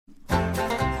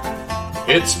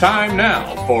It's time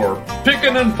now for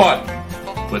Pickin' and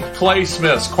Puttin' with Clay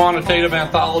Smith's quantitative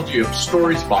anthology of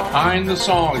stories behind the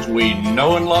songs we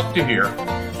know and love to hear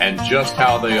and just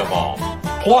how they evolved.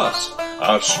 Plus,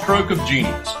 a stroke of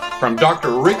genius from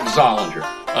Dr. Rick Zollinger,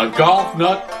 a golf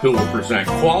nut who will present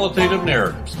qualitative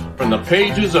narratives from the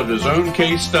pages of his own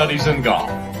case studies in golf.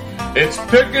 It's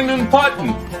Pickin' and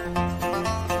Puttin'.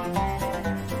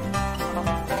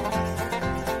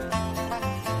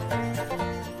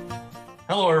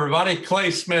 Hello, everybody. Clay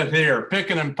Smith here,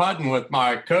 picking and putting with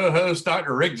my co-host,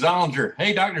 Dr. Rick Zollinger.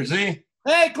 Hey, Dr. Z.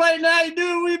 Hey, Clayton, how you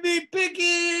doing? We be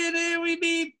picking and we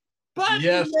be putting.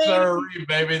 Yes, sir,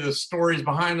 baby. The stories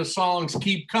behind the songs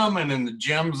keep coming and the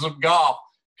gems of golf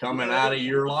coming out of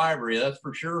your library. That's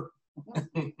for sure.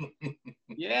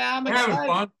 Yeah, I'm having excited.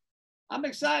 fun. I'm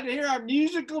excited to hear our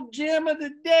musical gem of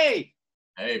the day.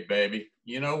 Hey, baby.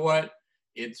 You know what?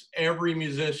 It's every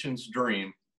musician's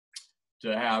dream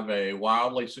to have a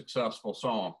wildly successful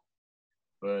song,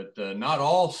 but not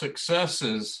all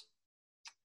successes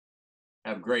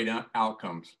have great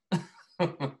outcomes.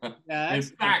 In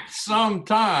fact,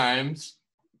 sometimes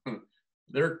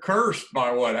they're cursed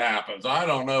by what happens. I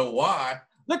don't know why.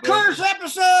 The curse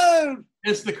episode.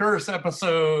 It's the curse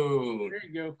episode. There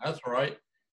you go. That's right.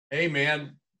 Hey,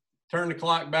 man, turn the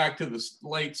clock back to the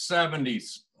late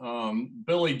 70s.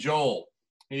 Billy Joel.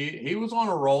 He was on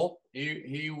a roll.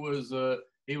 He was a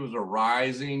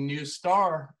rising new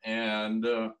star, and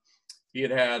he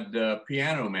had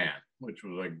Piano Man, which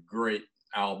was a great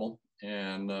album.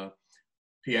 And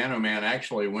Piano Man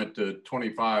actually went to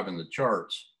 25 in the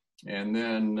charts. And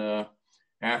then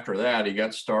after that, he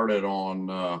got started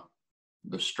on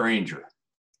The Stranger,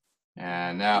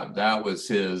 and that was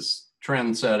his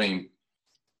trend-setting,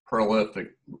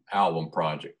 prolific album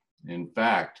project. In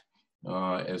fact,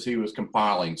 as he was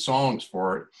compiling songs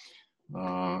for it,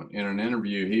 in an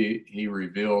interview, he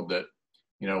revealed that,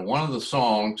 one of the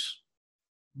songs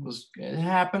it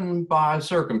happened by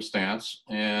circumstance,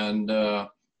 and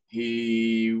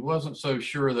he wasn't so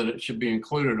sure that it should be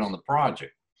included on the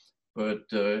project. But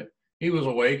he was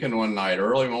awakened one night,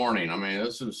 early morning. I mean,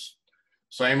 this is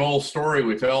same old story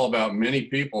we tell about many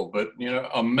people, but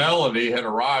a melody had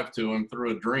arrived to him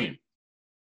through a dream.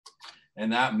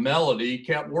 And that melody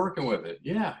kept working with it.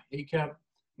 Yeah, he kept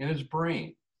in his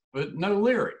brain, but no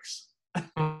lyrics.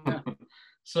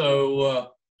 So a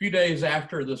few days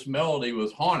after this melody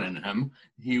was haunting him,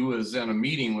 he was in a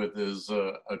meeting with his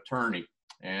attorney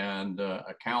and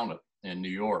accountant in New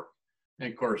York.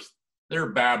 And of course,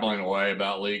 they're babbling away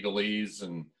about legalese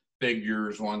and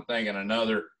figures, one thing and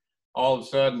another. All of a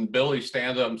sudden, Billy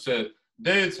stands up and says,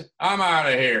 "Dudes, I'm out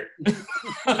of here."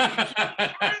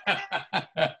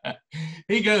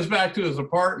 He goes back to his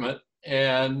apartment,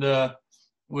 and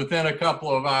within a couple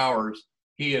of hours,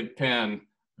 he had penned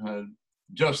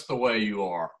 "Just the Way You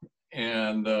Are."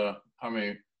 And I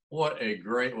mean, what a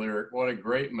great lyric, what a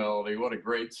great melody, what a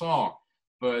great song.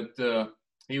 But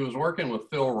he was working with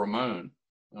Phil Ramone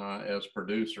as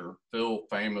producer. Phil,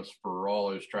 famous for all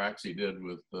those tracks he did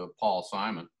with Paul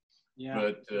Simon. Yeah.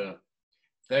 But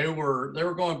they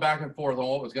were going back and forth on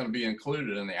what was going to be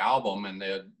included in the album, and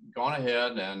they had gone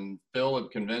ahead, and Phil had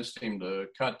convinced him to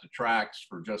cut the tracks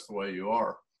for Just the Way You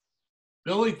Are.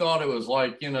 Billy thought it was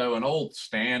like, an old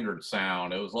standard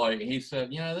sound. It was like, he said,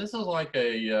 this is like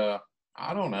a,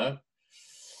 I don't know,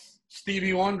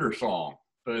 Stevie Wonder song.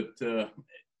 But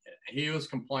he was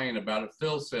complaining about it.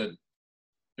 Phil said,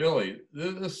 "Billy,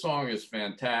 this song is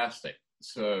fantastic."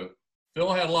 So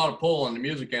Phil had a lot of pull in the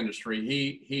music industry.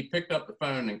 He picked up the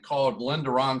phone and called Linda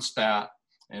Ronstadt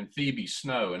and Phoebe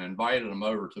Snow and invited them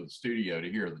over to the studio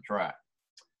to hear the track.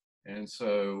 And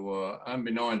so,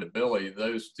 unbeknown to Billy,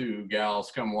 those two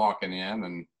gals come walking in,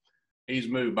 and he's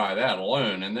moved by that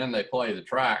alone. And then they play the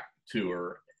track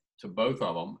to both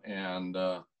of them. And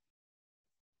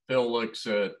Phil looks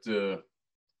at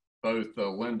both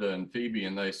Linda and Phoebe,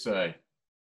 and they say,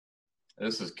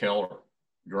 "This is killer,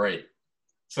 great."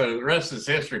 So the rest is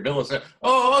history. Billy said,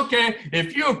 "Oh, okay.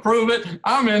 If you approve it,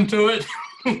 I'm into it."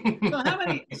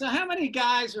 So how many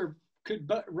guys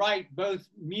could write both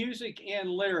music and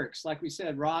lyrics? Like we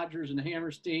said, Rodgers and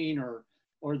Hammerstein, or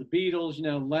the Beatles,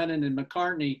 Lennon and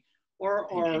McCartney, or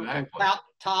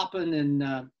Toppin and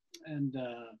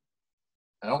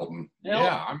Elton.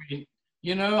 Yeah, I mean,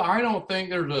 I don't think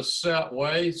there's a set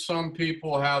way. Some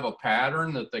people have a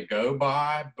pattern that they go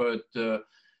by, but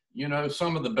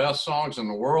some of the best songs in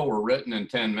the world were written in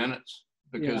 10 minutes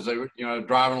because they were,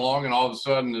 driving along, and all of a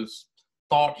sudden this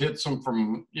thought hits them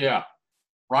from,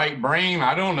 right brain.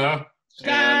 I don't know.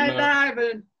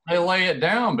 Skydiving. They lay it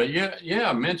down. But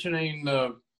mentioning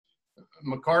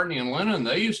McCartney and Lennon,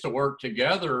 they used to work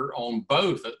together on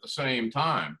both at the same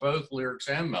time, both lyrics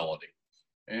and melody.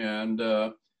 And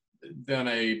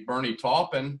then Bernie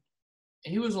Taupin,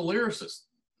 he was a lyricist.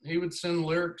 He would send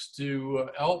lyrics to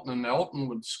Elton, and Elton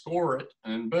would score it,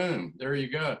 and boom, there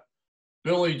you go.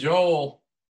 Billy Joel,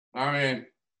 I mean,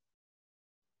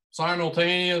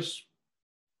 simultaneous,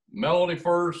 melody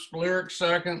first, lyrics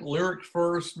second, lyrics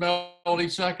first, melody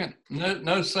second,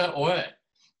 no set way.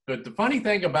 But the funny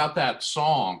thing about that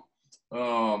song,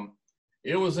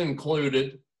 it was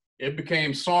included. It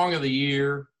became Song of the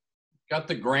Year, got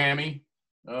the Grammy,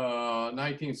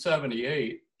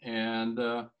 1978. And,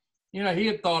 you know, he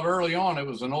had thought early on it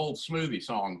was an old Smoothie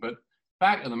song. But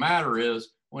fact of the matter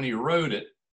is, when he wrote it,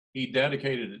 he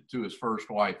dedicated it to his first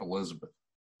wife, Elizabeth.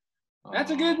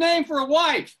 That's a good name for a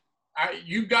wife.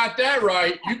 You got that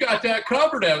right. You got that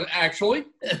covered, actually.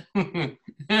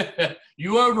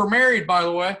 You overmarried, by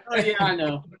the way. Oh, yeah, I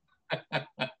know.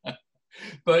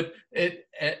 But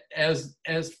as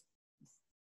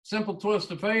simple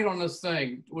twist of fate on this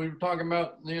thing, we were talking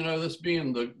about, you know, this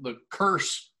being the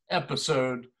curse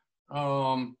episode.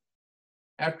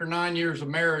 After 9 years of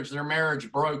marriage, their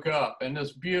marriage broke up. And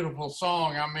this beautiful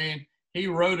song, I mean, he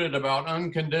wrote it about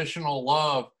unconditional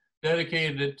love,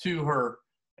 dedicated it to her,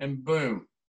 and boom,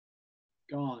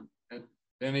 gone.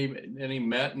 Then he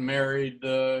met and married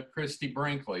Christy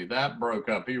Brinkley. That broke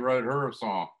up. He wrote her a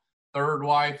song. Third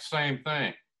wife, same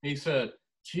thing. He said,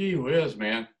 "Gee whiz,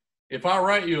 man, if I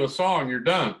write you a song, you're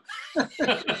done."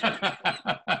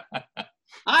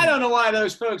 I don't know why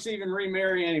those folks even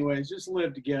remarry anyways. Just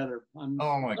live together.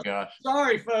 Oh my gosh.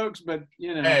 Sorry, folks, but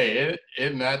you know. Hey,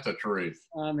 isn't that the truth?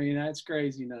 I mean, that's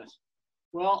craziness.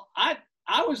 Well,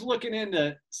 I was looking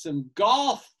into some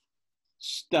golf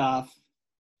stuff,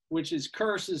 which is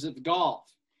curses of golf.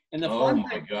 And the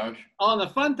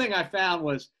fun thing I found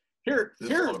was here's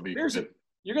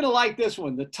you're gonna like this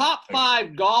one. The top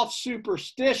 5 golf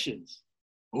superstitions.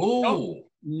 Ooh.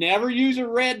 Never use a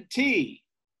red tee.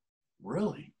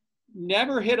 Really?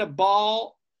 Never hit a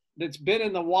ball that's been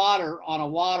in the water on a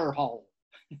water hole.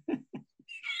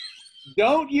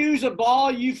 Don't use a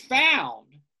ball you found.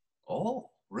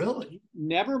 Oh, really?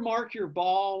 Never mark your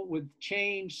ball with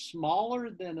change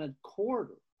smaller than a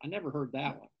quarter. I never heard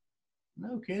that one.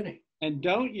 No kidding. And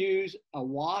don't use a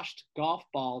washed golf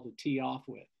ball to tee off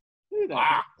with. Who the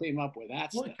heck came up with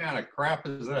that stuff? What kind of crap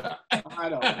is that? I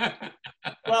don't know.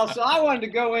 Well, so I wanted to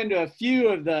go into a few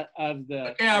of the.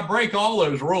 Okay, I break all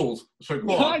those rules. So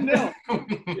go on. I know.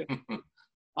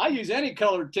 I use any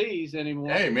colored tees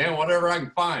anymore. Hey, man, whatever I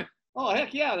can find. Oh,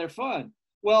 heck yeah, they're fun.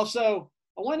 Well, so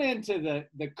I went into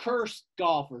the cursed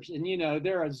golfers, and you know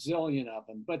there are a zillion of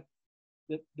them, but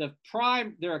the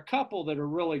prime, there are a couple that are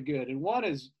really good, and one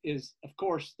is of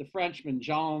course the Frenchman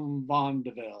Jean Van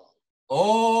de Ville.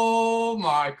 Oh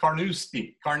my,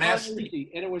 Carnoustie. And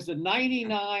it was the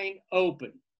 '99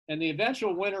 Open, and the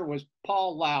eventual winner was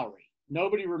Paul Lowry.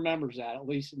 Nobody remembers that, at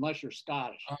least unless you're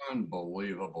Scottish.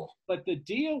 Unbelievable. But the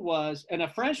deal was, and a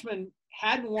Frenchman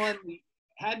hadn't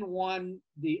won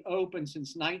the Open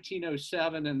since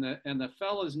 1907, and the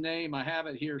fellow's name, I have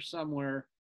it here somewhere.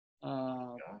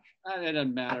 It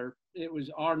doesn't matter. It was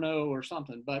Arnaud or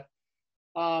something, but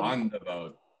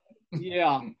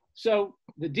yeah. So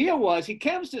the deal was he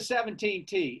comes to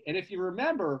 17T, and if you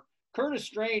remember, Curtis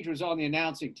Strange was on the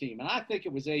announcing team, and I think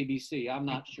it was ABC. I'm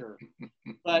not sure,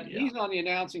 but he's on the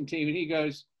announcing team, and he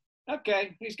goes,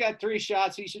 "Okay, he's got 3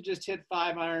 shots. He should just hit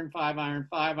 5 iron, 5 iron,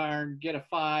 5 iron, get a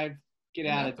 5, get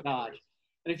out of Dodge."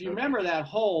 And if you remember that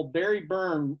hole, Barry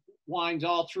Byrne winds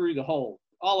all through the hole,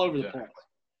 all over the place.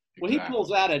 Well, he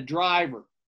pulls out a driver.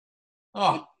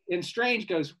 Oh. And Strange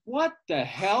goes, "What the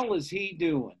hell is he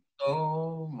doing?"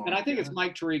 Oh, my And I think it's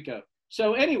Mike Tirico.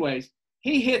 So anyways,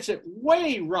 he hits it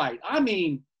way right. I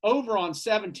mean, over on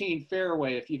 17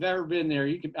 fairway. If you've ever been there,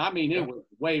 it was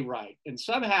way right. And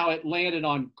somehow it landed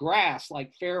on grass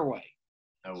like fairway.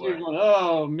 No so way. you're going,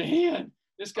 oh, man,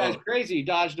 this guy's crazy. He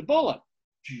dodged a bullet.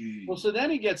 Jeez. Well, so then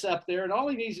he gets up there, and all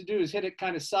he needs to do is hit it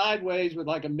kind of sideways with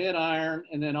like a mid-iron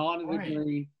and then onto the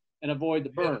green and avoid the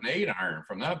burn. An 8 iron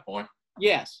from that point.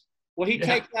 Yes. Well, he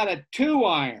takes out a 2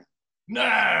 iron.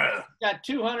 No. Got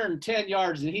 210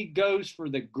 yards, and he goes for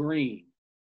the green.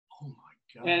 Oh my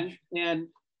gosh. And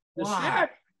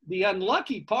the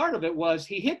unlucky part of it was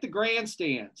he hit the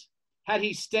grandstands. Had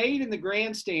he stayed in the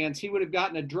grandstands, he would have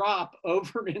gotten a drop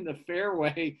over in the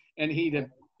fairway, and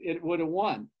it would have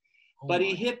won. But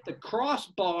he hit the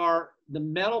crossbar, the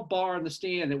metal bar in the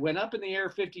stand that went up in the air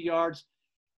 50 yards,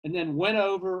 and then went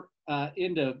over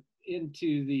into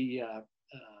the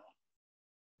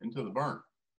burn.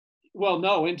 Well,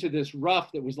 no, into this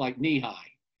rough that was like knee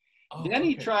high. Oh, Then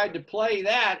he okay. tried to play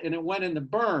that, and it went in the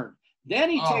burn. Then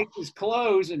he takes his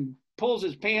clothes and pulls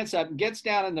his pants up and gets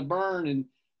down in the burn, and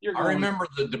you're going. I remember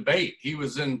the debate. He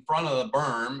was in front of the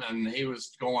berm, and he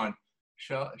was going,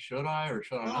 should I or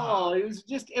should I not? Oh, it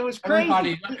was crazy.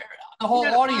 Everybody, the whole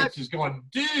audience is going,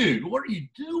 dude, what are you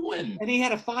doing? And he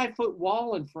had a 5-foot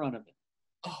wall in front of him.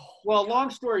 Oh, well, long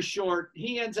story short,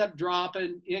 he ends up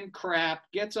dropping in crap,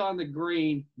 gets on the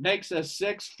green, makes a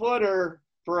 6-footer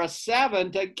for a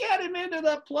 7 to get him into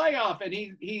the playoff. And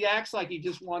he acts like he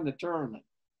just won the tournament,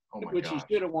 which he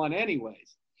should have won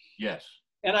anyways. Yes.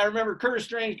 And I remember Curtis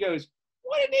Strange goes,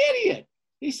 what an idiot.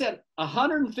 He said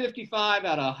 155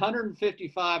 out of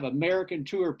 155 American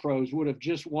Tour pros would have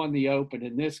just won the Open,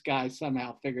 and this guy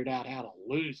somehow figured out how to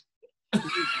lose.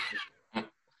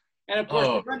 And of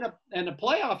course, and the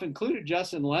playoff included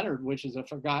Justin Leonard, which is a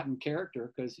forgotten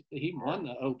character because he won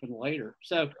the Open later.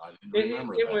 So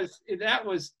that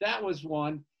was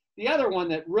one. The other one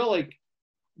that really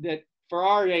that for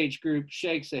our age group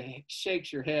shakes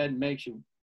your head and makes you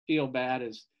feel bad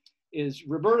is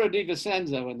Roberto Di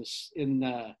Vincenzo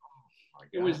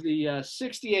it was the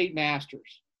 68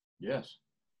 Masters. Yes.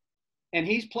 And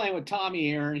he's playing with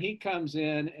Tommy Aaron. He comes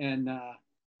in and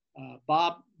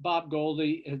Bob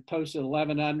Goldie had posted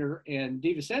 11 under, and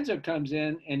Di Vincenzo comes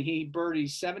in and he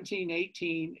birdies 17,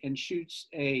 18 and shoots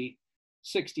a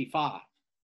 65.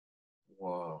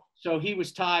 Whoa. So he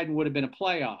was tied and would have been a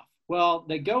playoff. Well,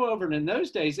 they go over, and in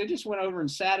those days, they just went over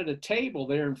and sat at a table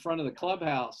there in front of the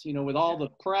clubhouse, with all the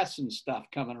press and stuff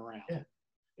coming around.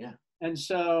 Yeah. And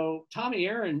so Tommy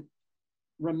Aaron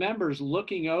remembers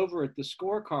looking over at the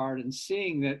scorecard and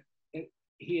seeing that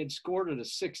he had scored at a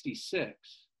 66.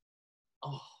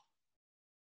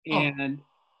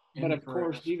 But of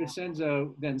course, Di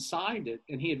Vincenzo then signed it,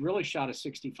 and he had really shot a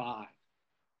 65.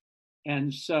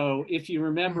 And so, if you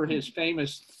remember, his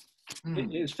famous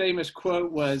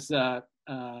quote was,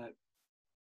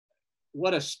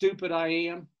 "What a stupid I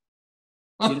am."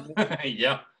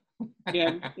 Yeah.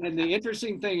 And the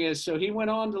interesting thing is, so he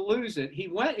went on to lose it. He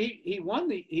won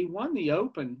the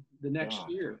Open the next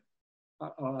year,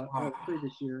 or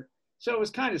previous year. So it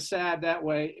was kind of sad that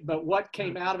way. But what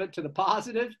came out of it to the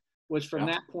positive was from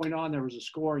that point on, there was a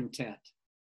scoring tent.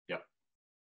 Yep.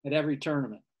 At every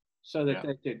tournament, so that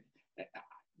they could.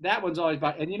 That one's always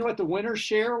by. And you know what the winner's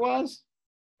share was?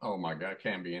 Oh my God,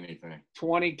 can't be anything.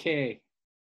 $20,000.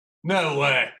 No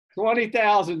way.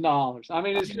 $20,000. I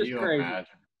mean, it's just crazy. Imagine?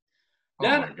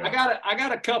 Then I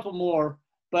got a couple more,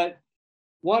 but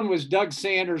one was Doug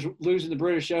Sanders losing the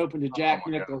British Open to Jack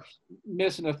Nicklaus,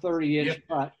 missing a 30-inch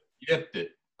putt. Yipped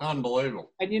it.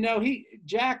 Unbelievable. And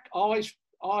Jack always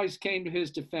came to his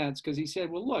defense because he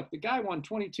said, well, look, the guy won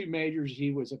 22 majors.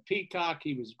 He was a peacock.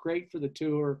 He was great for the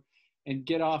tour, and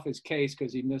get off his case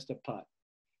because he missed a putt.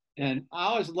 And I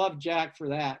always loved Jack for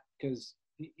that because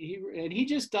he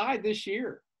just died this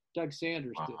year. Doug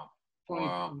Sanders did.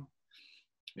 Wow.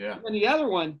 Yeah. And the other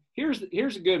one, here's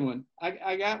a good one.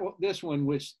 I got this one,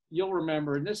 which you'll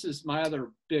remember, and this is my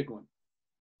other big one.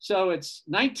 So it's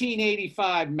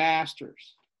 1985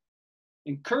 Masters.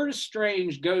 And Curtis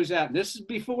Strange goes out. And this is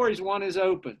before he's won his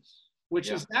Opens, which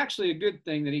is actually a good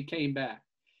thing that he came back.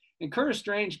 And Curtis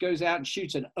Strange goes out and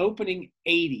shoots an opening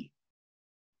 80.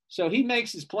 So he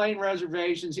makes his plane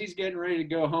reservations. He's getting ready to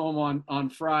go home on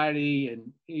Friday,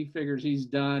 and he figures he's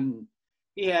done.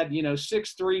 He had,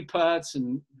 6-3 putts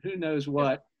and who knows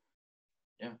what.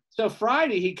 Yeah. So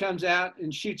Friday he comes out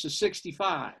and shoots a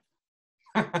 65.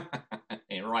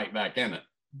 And right back in it.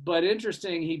 But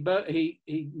interesting, he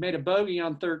made a bogey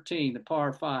on 13, the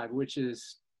par 5, which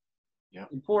is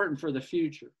important for the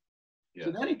future. Yes.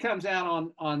 So then he comes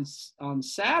out on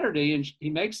Saturday and he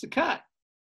makes the cut,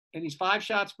 and he's 5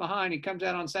 shots behind. He comes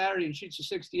out on Saturday and shoots a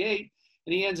 68,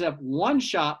 and he ends up 1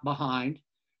 shot behind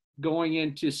going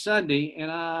into Sunday.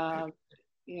 Was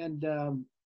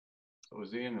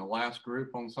he in the last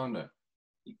group on Sunday?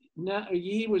 No,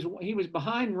 he was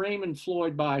behind Raymond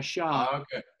Floyd by a shot.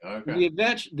 Okay.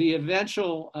 The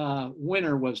eventual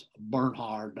winner was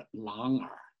Bernhard Langer.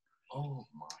 Oh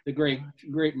my! The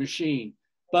great machine.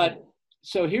 But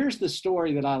so here's the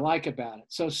story that I like about it.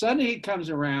 So Sunday he comes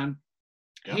around.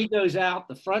 Yep. He goes out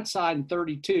the front side in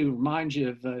 32. Reminds you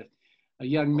of a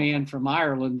young man from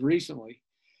Ireland recently.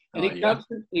 And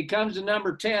he comes to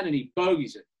number 10 and he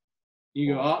bogeys it.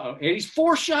 You go, uh-oh. And he's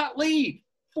 4-shot lead.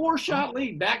 4-shot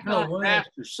lead back on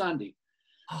Masters Sunday.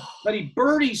 But he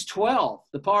birdies 12,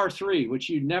 the par 3, which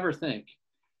you'd never think.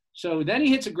 So then he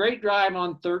hits a great drive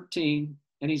on 13,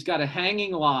 and he's got a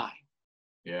hanging lie.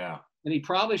 Yeah. And he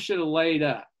probably should have laid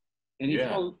up. And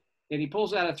he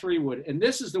pulls out a 3-wood. And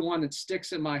this is the one that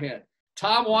sticks in my head.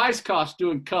 Tom Weiskopf's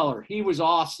doing color. He was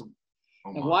awesome.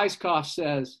 Oh, And my. Weiskopf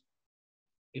says,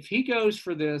 if he goes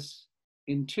for this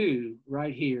in 2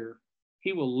 right here,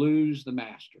 he will lose the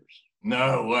Masters.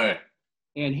 No way.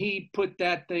 And he put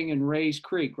that thing in Rays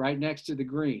Creek right next to the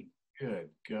green. Good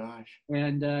gosh.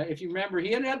 And if you remember,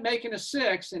 he ended up making a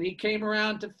 6, and he came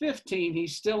around to 15.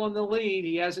 He's still in the lead.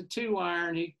 He has a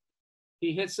 2-iron. He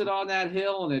hits it on that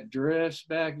hill, and it drifts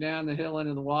back down the hill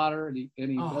into the water, and he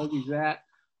bogeys that.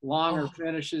 Longer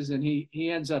finishes, and he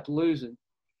ends up losing.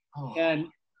 And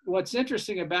what's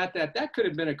interesting about that could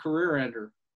have been a career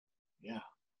ender. Yeah,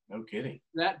 no kidding.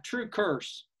 That true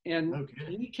curse. And No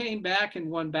kidding. he came back and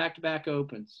won back-to-back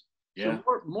Opens. Yeah.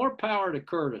 So more power to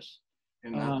Curtis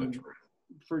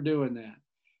for doing that.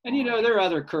 And there are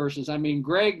other curses. I mean,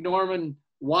 Greg Norman,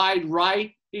 wide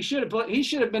right. He should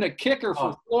have been a kicker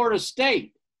for Florida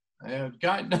State.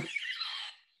 God.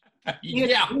 He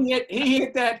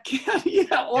hit that,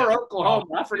 or Oklahoma.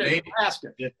 I forget, Nebraska,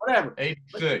 whatever.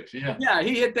 86, yeah. Yeah,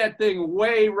 he hit that thing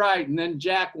way right, and then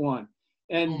Jack won.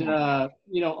 And,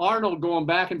 Arnold going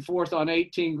back and forth on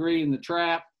 18 green in the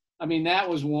trap. I mean, that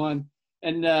was one.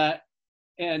 And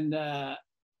the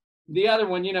other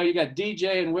one, you got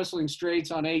DJ and Whistling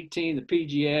Straits on 18, the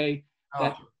PGA,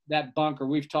 that bunker.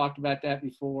 We've talked about that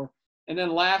before. And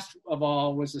then last of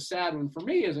all was the sad one for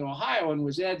me as an Ohioan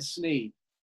was Ed Snead.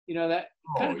 That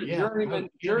kind of a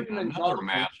journeyman another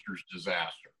Masters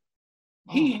disaster.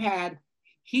 He had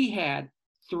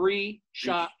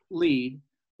 3-shot lead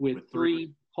with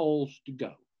 3 holes to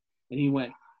go, and he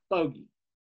went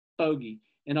bogey,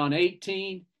 and on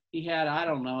 18 he had, I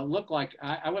don't know, it looked like,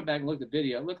 I went back and looked at the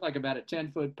video, it looked like about a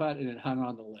 10-foot putt, and it hung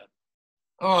on the lip.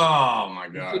 Oh my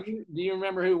God. Do you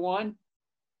remember who won?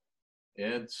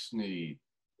 Ed Snead.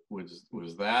 Was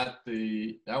that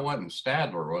that wasn't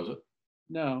Stadler, was it?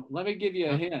 No, let me give you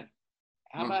a hint.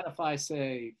 How about if I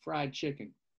say fried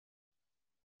chicken?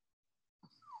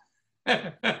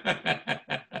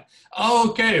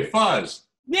 Okay, Fuzz.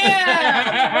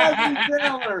 Yeah!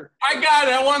 I got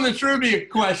it. I won the trivia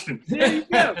question. There you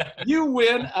go. You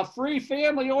win a free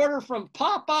family order from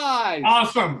Popeyes.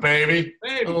 Awesome, baby.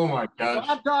 Oh my gosh.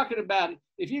 So I'm talking about it.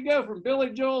 If you go from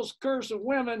Billy Joel's Curse of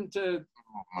Women to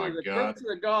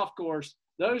the golf course,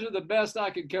 those are the best I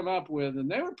could come up with,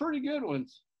 and they were pretty good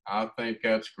ones. I think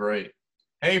that's great.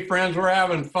 Hey, friends, we're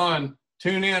having fun.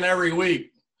 Tune in every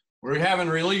week. We're having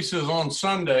releases on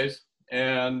Sundays,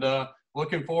 and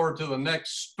looking forward to the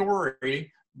next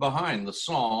story behind the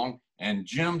song and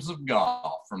Gems of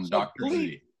Golf from Dr.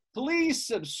 Z. Please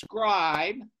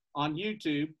subscribe on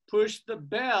YouTube. Push the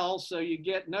bell so you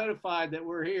get notified that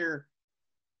we're here.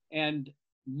 And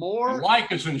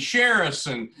like us and share us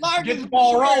and get the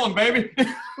ball rolling, baby.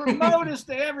 Promote us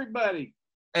to everybody.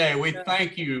 Hey, we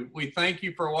thank you. We thank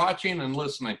you for watching and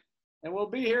listening. And we'll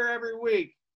be here every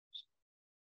week.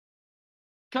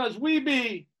 Because we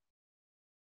be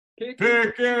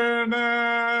picking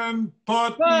and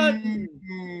putting.